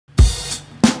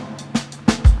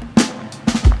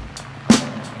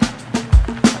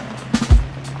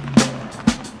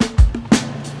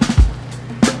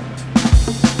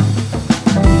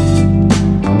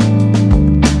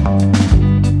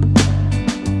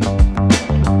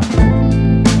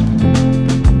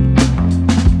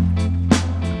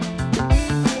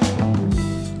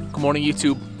morning,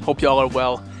 YouTube. Hope y'all are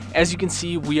well. As you can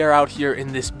see, we are out here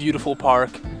in this beautiful park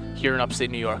here in upstate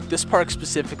New York. This park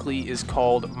specifically is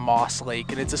called Moss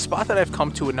Lake, and it's a spot that I've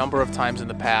come to a number of times in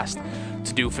the past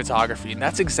to do photography, and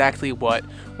that's exactly what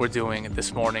we're doing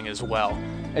this morning as well.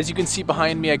 As you can see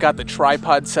behind me, I got the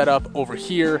tripod set up over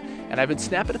here, and I've been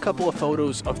snapping a couple of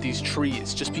photos of these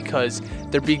trees just because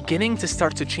they're beginning to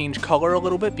start to change color a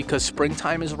little bit because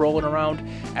springtime is rolling around.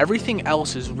 Everything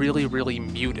else is really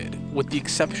muted, with the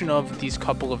exception of these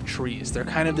couple of trees. They're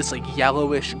kind of this like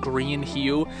yellowish green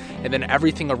hue, and then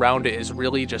everything around it is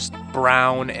really just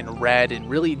brown and red and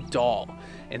really dull.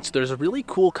 And so there's a really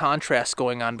cool contrast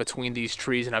going on between these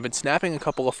trees, and I've been snapping a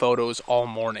couple of photos all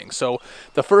morning. So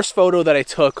the first photo that I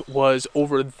took was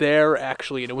over there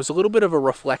actually, and it was a little bit of a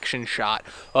reflection shot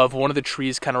of one of the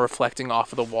trees kind of reflecting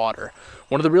off of the water.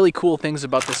 One of the really cool things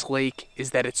about this lake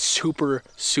is that it's super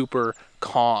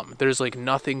calm. There's like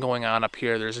nothing going on up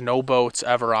here. There's no boats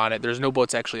ever on it. There's no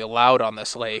boats actually allowed on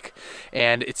this lake.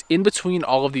 And it's in between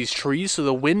all of these trees, so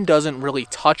the wind doesn't really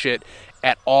touch it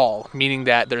at all, meaning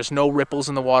that there's no ripples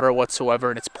in the water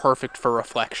whatsoever, and it's perfect for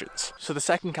reflections. So the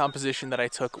second composition that I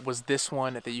took was this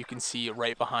one that you can see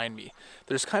right behind me.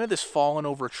 There's kind of this fallen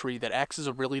over tree that acts as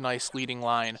a really nice leading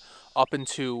line up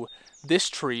into this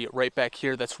tree right back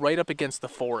here that's right up against the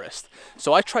forest.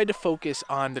 So I tried to focus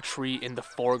on the tree in the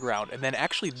foreground, and then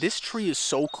actually this tree is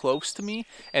so close to me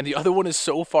and the other one is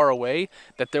so far away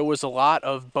that there was a lot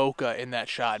of bokeh in that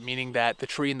shot, meaning that the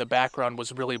tree in the background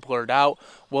was really blurred out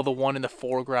while the one in the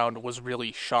foreground was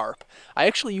really sharp. I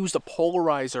actually used a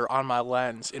polarizer on my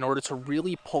lens in order to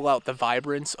really pull out the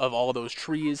vibrance of all those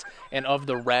trees and of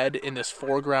the red in this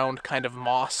foreground kind of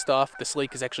moss stuff. This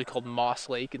lake is actually called Moss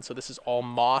Lake, and so this is all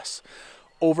moss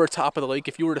over top of the lake.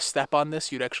 If you were to step on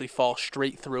this, you'd actually fall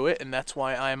straight through it, and that's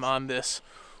why I'm on this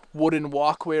wooden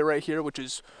walkway right here, which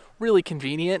is really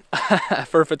convenient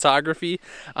for photography.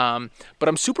 But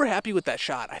I'm super happy with that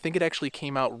shot. I think it actually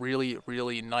came out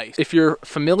really nice. If you're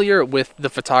familiar with the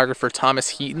photographer Thomas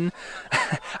Heaton,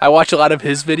 I watch a lot of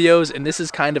his videos, and this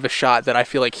is kind of a shot that I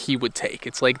feel like he would take.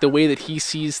 It's like the way that he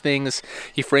sees things.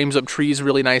 He frames up trees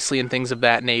really nicely and things of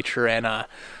that nature, and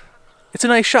it's a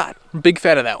nice shot. Big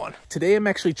fan of that one. Today I'm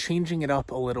actually changing it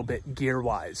up a little bit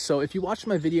gear-wise. So if you watched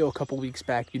my video a couple weeks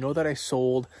back, you know that I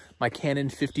sold my Canon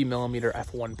 50mm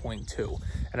f1.2.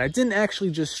 And I didn't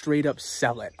actually just straight up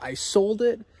sell it. I sold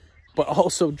it, but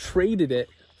also traded it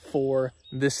for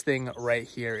this thing right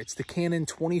here. It's the Canon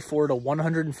 24 to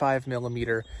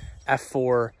 105mm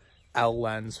f4L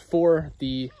lens for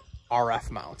the RF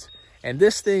mount. And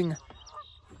this thing,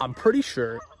 I'm pretty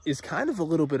sure, is kind of a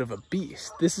little bit of a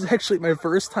beast. This is actually my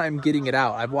first time getting it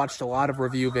out. I've watched a lot of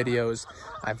review videos.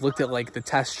 I've looked at like the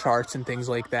test charts and things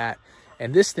like that.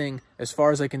 And this thing, as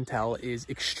far as I can tell, is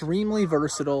extremely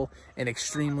versatile and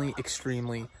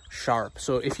extremely sharp.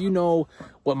 So if you know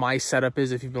what my setup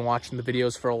is, if you've been watching the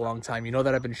videos for a long time, you know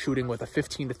that I've been shooting with a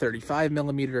 15 to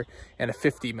 35mm and a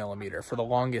 50mm for the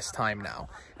longest time now.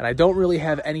 And I don't really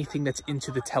have anything that's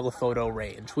into the telephoto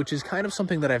range, which is kind of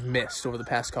something that I've missed over the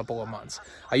past couple of months.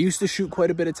 I used to shoot quite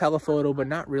a bit of telephoto, but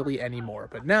not really anymore.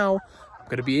 But now I'm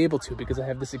going to be able to, because I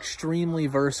have this extremely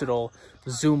versatile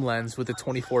zoom lens with a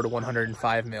 24 to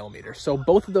 105mm. So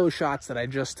both of those shots that I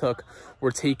just took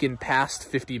were taken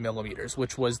past 50mm,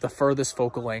 which was the furthest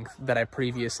focal length that I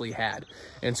previously had.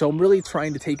 And so I'm really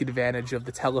trying to take advantage of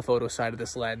the telephoto side of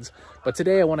this lens. But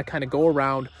today I want to kind of go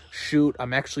around, shoot.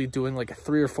 I'm actually doing like a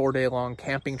 3 or 4 day long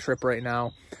camping trip right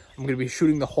now. I'm going to be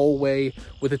shooting the whole way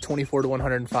with a 24 to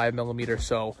 105mm.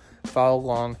 So follow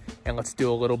along and let's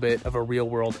do a little bit of a real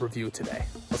world review today.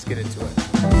 Let's get into it.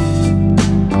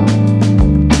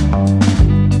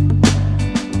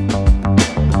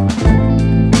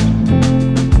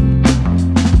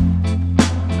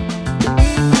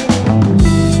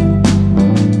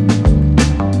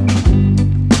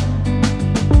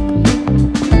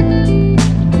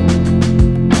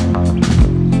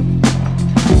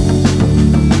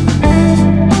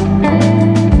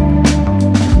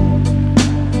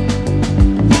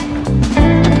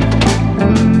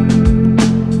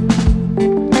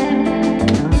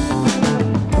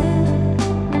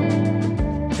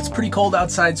 Cold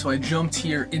outside, so I jumped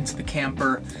here into the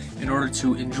camper in order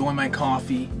to enjoy my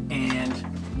coffee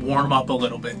and warm up a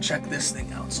little bit. Check this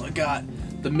thing out. So I got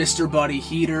the Mr. Buddy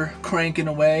heater cranking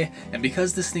away, and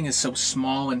because this thing is so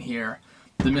small in here,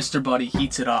 the Mr. Buddy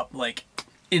heats it up like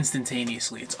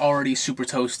instantaneously. It's already super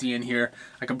toasty in here.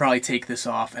 I could probably take this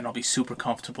off and I'll be super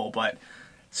comfortable, but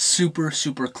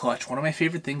super clutch. One of my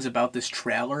favorite things about this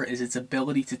trailer is its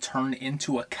ability to turn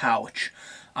into a couch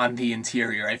on the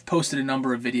interior. I've posted a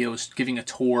number of videos giving a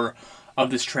tour of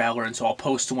this trailer, and so I'll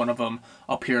post one of them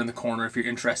up here in the corner if you're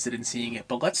interested in seeing it.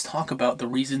 But let's talk about the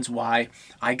reasons why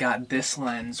I got this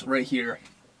lens right here,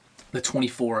 the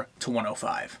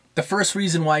 24-105. The first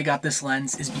reason why I got this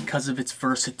lens is because of its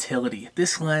versatility.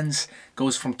 This lens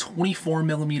goes from 24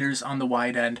 millimeters on the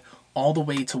wide end all the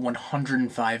way to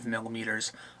 105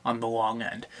 millimeters on the long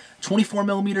end. 24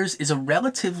 millimeters is a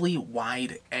relatively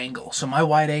wide angle. So my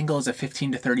wide angle is a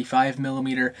 15 to 35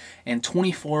 millimeter, and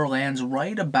 24 lands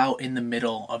right about in the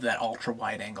middle of that ultra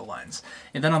wide angle lens.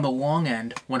 And then on the long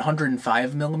end,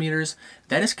 105 millimeters,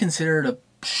 that is considered a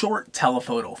short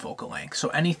telephoto focal length. So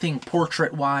anything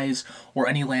portrait wise or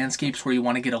any landscapes where you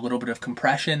want to get a little bit of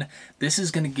compression, this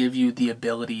is going to give you the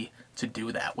ability to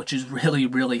do that, which is really,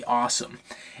 really awesome.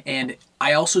 And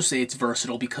I also say it's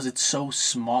versatile because it's so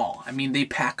small. I mean, they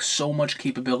pack so much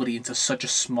capability into such a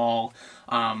small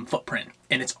footprint,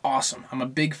 and it's awesome. I'm a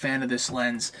big fan of this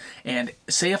lens. And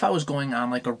say if I was going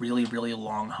on like a really, really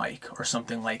long hike or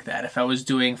something like that, if I was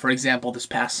doing, for example, this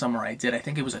past summer I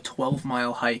think it was a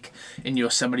 12-mile hike in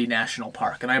Yosemite National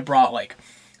Park, and I brought like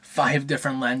 5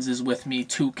 different lenses with me,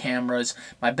 2 cameras.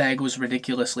 My bag was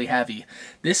ridiculously heavy.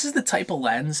 This is the type of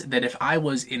lens that if I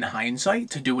was in hindsight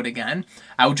to do it again,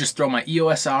 I would just throw my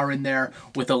EOS R in there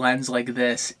with a lens like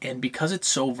this, and because it's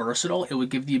so versatile, it would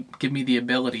give me the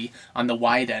ability on the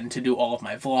wide end to do all of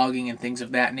my vlogging and things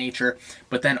of that nature,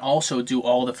 but then also do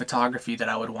all the photography that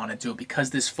I would want to do, because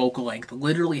this focal length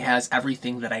literally has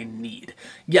everything that I need.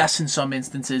 Yes, in some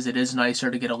instances it is nicer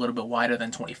to get a little bit wider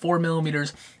than 24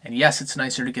 millimeters, and yes, it's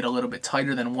nicer to get a little bit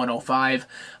tighter than 105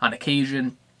 on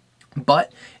occasion.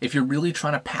 But if you're really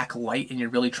trying to pack light and you're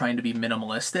really trying to be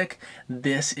minimalistic,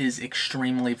 this is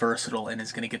extremely versatile and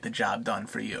is going to get the job done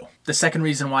for you. The second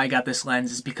reason why I got this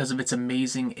lens is because of its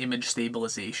amazing image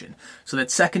stabilization. So that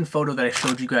second photo that I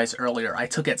showed you guys earlier, I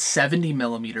took at 70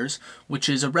 millimeters, which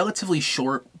is a relatively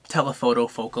short telephoto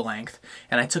focal length,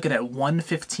 and I took it at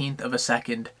 1/15 of a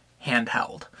second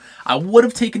handheld. I would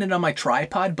have taken it on my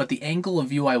tripod, but the angle of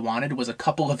view I wanted was a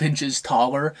couple of inches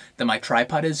taller than my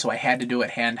tripod is, so I had to do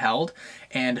it handheld.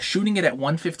 And shooting it at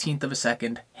 1/15 of a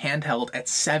second, handheld at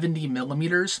 70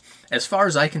 millimeters, as far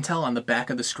as I can tell on the back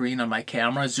of the screen on my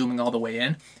camera, zooming all the way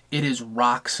in, it is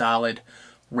rock solid,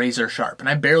 razor sharp, and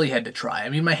I barely had to try. I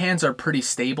mean, my hands are pretty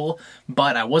stable,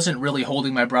 but I wasn't really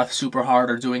holding my breath super hard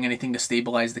or doing anything to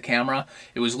stabilize the camera.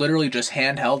 It was literally just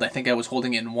handheld. I think I was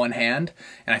holding it in one hand,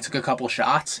 and I took a couple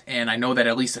shots, and I know that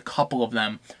at least a couple of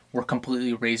them were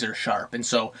completely razor sharp. And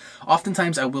so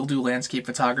oftentimes I will do landscape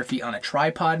photography on a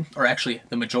tripod, or actually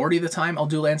the majority of the time I'll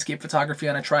do landscape photography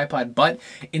on a tripod, but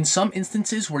in some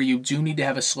instances where you do need to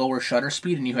have a slower shutter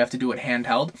speed and you have to do it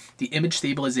handheld, the image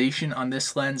stabilization on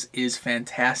this lens is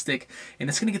fantastic, and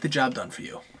it's going to get the job done for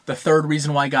you. The third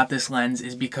reason why I got this lens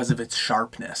is because of its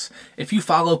sharpness. If you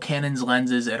follow Canon's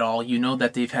lenses at all, you know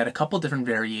that they've had a couple different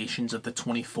variations of the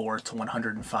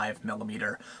 24-105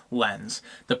 millimeter lens.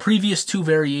 The previous 2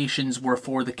 variations were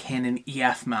for the Canon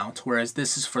EF mount, whereas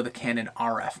this is for the Canon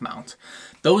RF mount.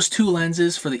 Those 2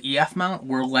 lenses for the EF mount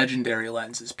were legendary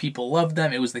lenses. People loved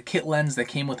them. It was the kit lens that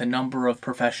came with a number of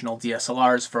professional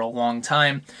DSLRs for a long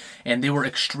time, and they were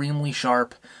extremely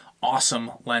sharp, awesome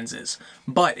lenses.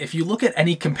 But if you look at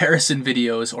any comparison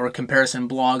videos or comparison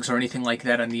blogs or anything like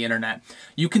that on the internet,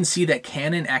 you can see that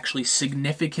Canon actually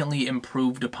significantly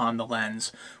improved upon the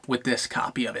lens with this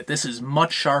copy of it. This is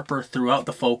much sharper throughout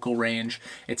the focal range.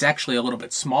 It's actually a little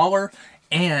bit smaller,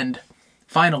 and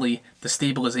finally, the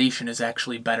stabilization is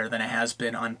actually better than it has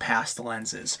been on past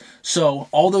lenses. So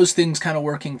all those things kind of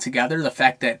working together, the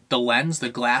fact that the lens, the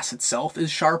glass itself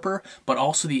is sharper, but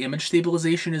also the image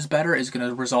stabilization is better, is going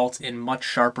to result in much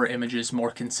sharper images more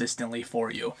consistently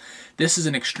for you. This is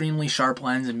an extremely sharp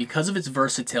lens, and because of its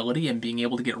versatility and being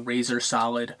able to get razor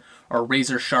solid or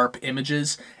razor sharp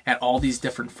images at all these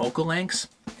different focal lengths,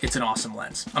 it's an awesome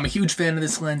lens. I'm a huge fan of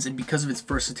this lens, and because of its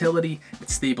versatility,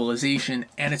 its stabilization,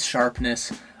 and its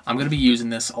sharpness, I'm going to be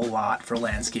using this a lot for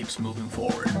landscapes moving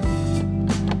forward.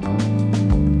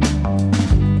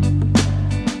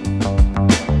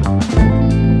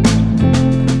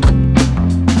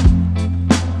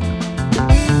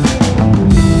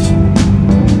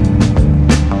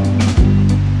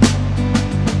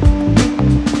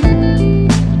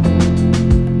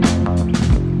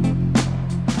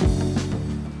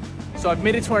 So I've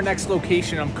made it to our next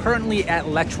location. I'm currently at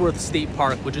Letchworth State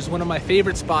Park, which is one of my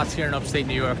favorite spots here in upstate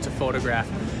New York to photograph.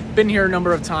 Been here a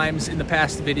number of times in the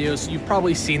past videos, so you've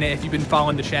probably seen it if you've been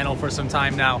following the channel for some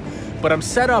time now. But I'm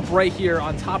set up right here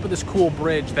on top of this cool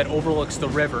bridge that overlooks the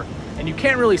river. And you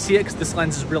can't really see it because this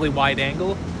lens is really wide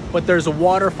angle, but there's a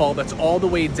waterfall that's all the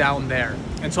way down there.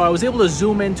 And so I was able to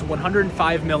zoom into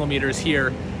 105 millimeters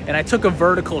here, and I took a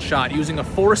vertical shot using a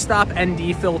 4-stop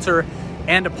ND filter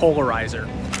and a polarizer.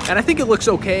 And I think it looks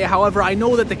okay. However, I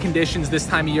know that the conditions this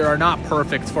time of year are not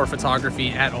perfect for photography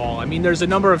at all. I mean, there's a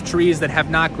number of trees that have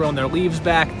not grown their leaves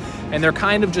back, and they're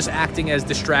kind of just acting as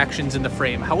distractions in the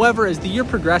frame. However, as the year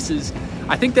progresses,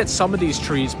 I think that some of these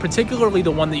trees, particularly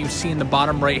the one that you see in the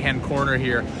bottom right-hand corner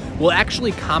here, will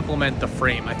actually complement the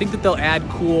frame. I think that they'll add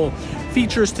cool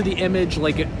features to the image,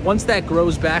 like once that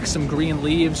grows back some green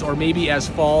leaves, or maybe as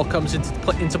fall comes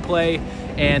into play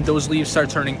and those leaves start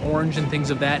turning orange and things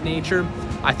of that nature,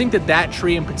 I think that that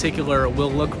tree in particular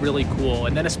will look really cool.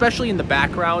 And then especially in the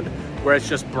background where it's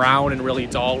just brown and really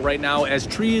dull right now, as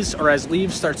trees or as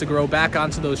leaves start to grow back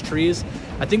onto those trees,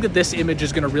 I think that this image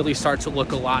is going to really start to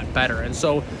look a lot better. And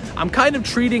so I'm kind of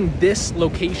treating this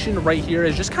location right here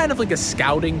as just kind of like a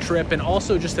scouting trip, and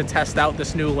also just to test out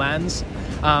this new lens.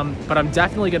 But I'm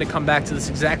definitely going to come back to this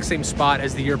exact same spot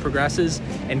as the year progresses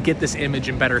and get this image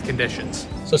in better conditions.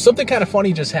 So something kind of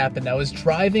funny just happened. I was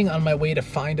driving on my way to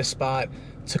find a spot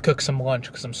to cook some lunch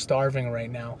because I'm starving right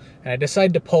now, and I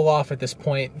decided to pull off at this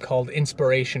point called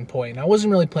Inspiration Point. And I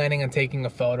wasn't really planning on taking a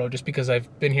photo just because I've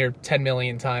been here 10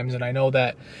 million times, and I know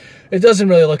that it doesn't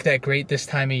really look that great this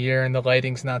time of year and the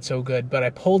lighting's not so good. But I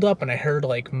pulled up and I heard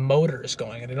like motors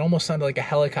going, and it almost sounded like a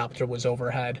helicopter was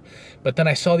overhead. But then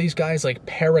I saw these guys like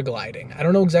paragliding. I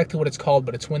don't know exactly what it's called,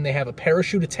 but it's when they have a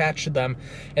parachute attached to them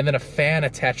and then a fan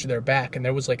attached to their back, and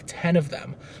there was like 10 of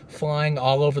them flying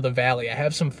all over the valley. I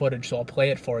have some footage, so I'll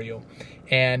play it for you.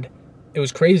 And it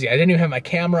was crazy. I didn't even have my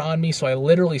camera on me, so I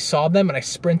literally saw them and I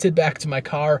sprinted back to my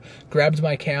car, grabbed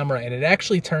my camera, and it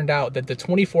actually turned out that the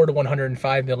 24 to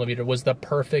 105 millimeter was the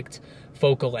perfect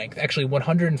focal length. Actually,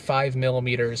 105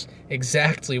 millimeters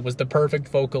exactly was the perfect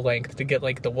focal length to get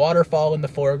like the waterfall in the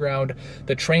foreground,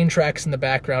 the train tracks in the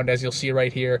background, as you'll see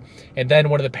right here, and then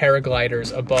one of the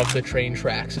paragliders above the train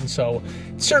tracks. And so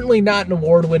certainly not an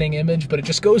award-winning image, but it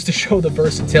just goes to show the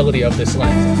versatility of this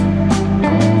lens.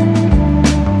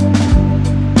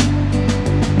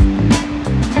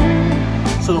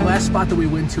 So the last spot that we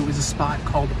went to is a spot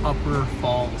called Upper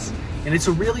Falls, and it's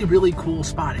a really, really cool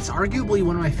spot. It's arguably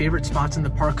one of my favorite spots in the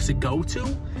park to go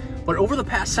to, but over the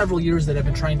past several years that I've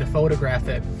been trying to photograph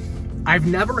it, I've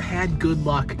never had good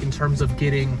luck in terms of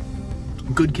getting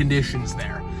good conditions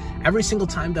there. Every single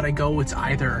time that I go, it's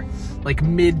either like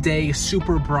midday,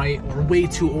 super bright, or way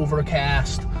too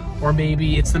overcast, or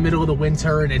maybe it's the middle of the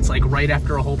winter and it's like right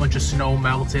after a whole bunch of snow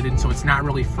melted, and so it's not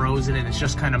really frozen and it's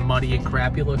just kind of muddy and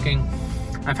crappy looking.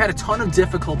 I've had a ton of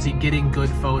difficulty getting good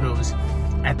photos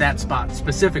at that spot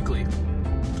specifically.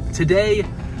 Today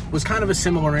was kind of a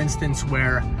similar instance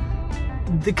where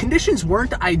the conditions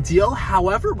weren't ideal.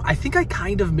 However, I think I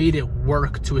kind of made it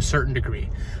work to a certain degree.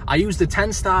 I used a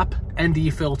 10-stop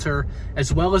ND filter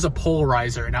as well as a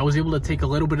polarizer, and I was able to take a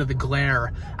little bit of the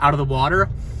glare out of the water.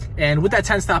 And with that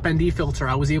 10-stop ND filter,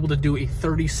 I was able to do a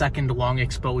 30-second long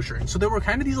exposure. And so there were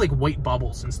kind of these like white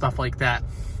bubbles and stuff like that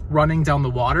running down the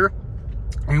water.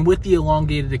 And with the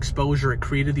elongated exposure, it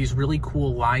created these really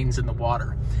cool lines in the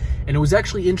water. And it was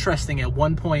actually interesting. At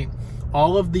one point,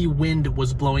 all of the wind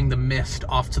was blowing the mist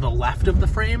off to the left of the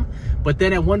frame, but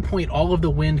then at one point, all of the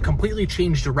wind completely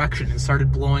changed direction and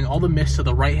started blowing all the mist to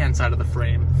the right-hand side of the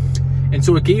frame. And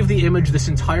so it gave the image this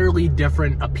entirely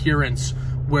different appearance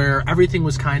where everything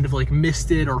was kind of like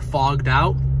misted or fogged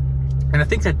out. And I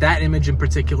think that that image in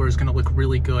particular is gonna look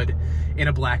really good in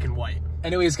a black and white.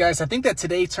 Anyways, guys, I think that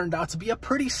today turned out to be a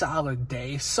pretty solid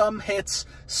day. Some hits,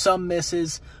 some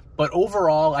misses, but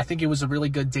overall, I think it was a really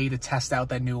good day to test out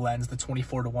that new lens, the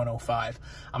 24 to 105.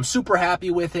 I'm super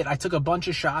happy with it. I took a bunch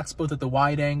of shots, both at the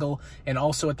wide angle and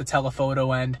also at the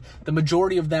telephoto end. The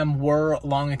majority of them were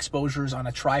long exposures on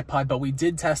a tripod, but we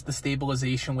did test the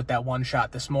stabilization with that one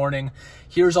shot this morning.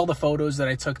 Here's all the photos that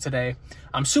I took today.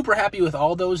 I'm super happy with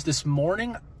all those this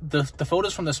morning. The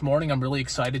photos from this morning, I'm really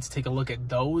excited to take a look at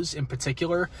those in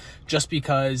particular, just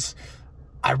because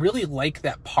I really like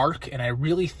that park, and I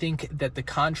really think that the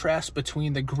contrast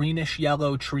between the greenish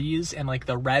yellow trees and like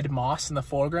the red moss in the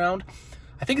foreground,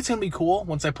 I think it's gonna be cool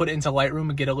once I put it into Lightroom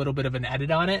and get a little bit of an edit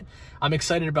on it. I'm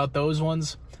excited about those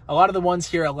ones. A lot of the ones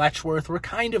here at Letchworth were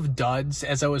kind of duds,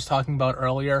 as I was talking about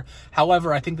earlier.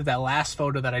 However, I think that that last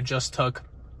photo that I just took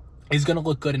is gonna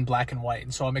look good in black and white,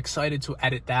 and so I'm excited to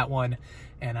edit that one,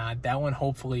 and that one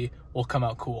hopefully will come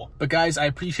out cool. But guys, I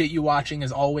appreciate you watching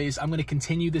as always. I'm gonna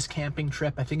continue this camping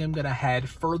trip. I think I'm gonna head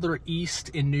further east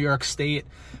in New York State,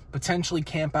 potentially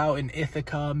camp out in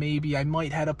Ithaca, maybe. I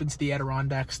might head up into the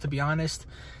Adirondacks, to be honest.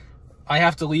 I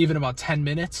have to leave in about 10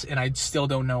 minutes and I still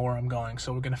don't know where I'm going,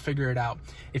 so we're gonna figure it out.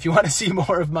 If you want to see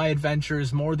more of my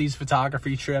adventures, more of these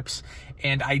photography trips,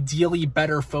 and ideally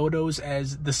better photos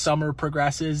as the summer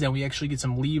progresses and we actually get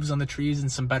some leaves on the trees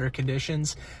and some better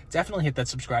conditions, definitely hit that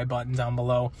subscribe button down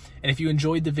below. And if you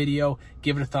enjoyed the video,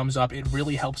 give it a thumbs up. It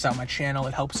really helps out my channel.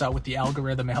 It helps out with the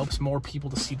algorithm. It helps more people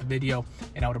to see the video,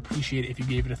 and I would appreciate it if you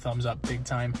gave it a thumbs up big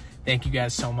time. Thank you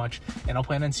guys so much, and I'll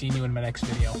plan on seeing you in my next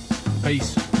video.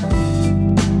 Peace.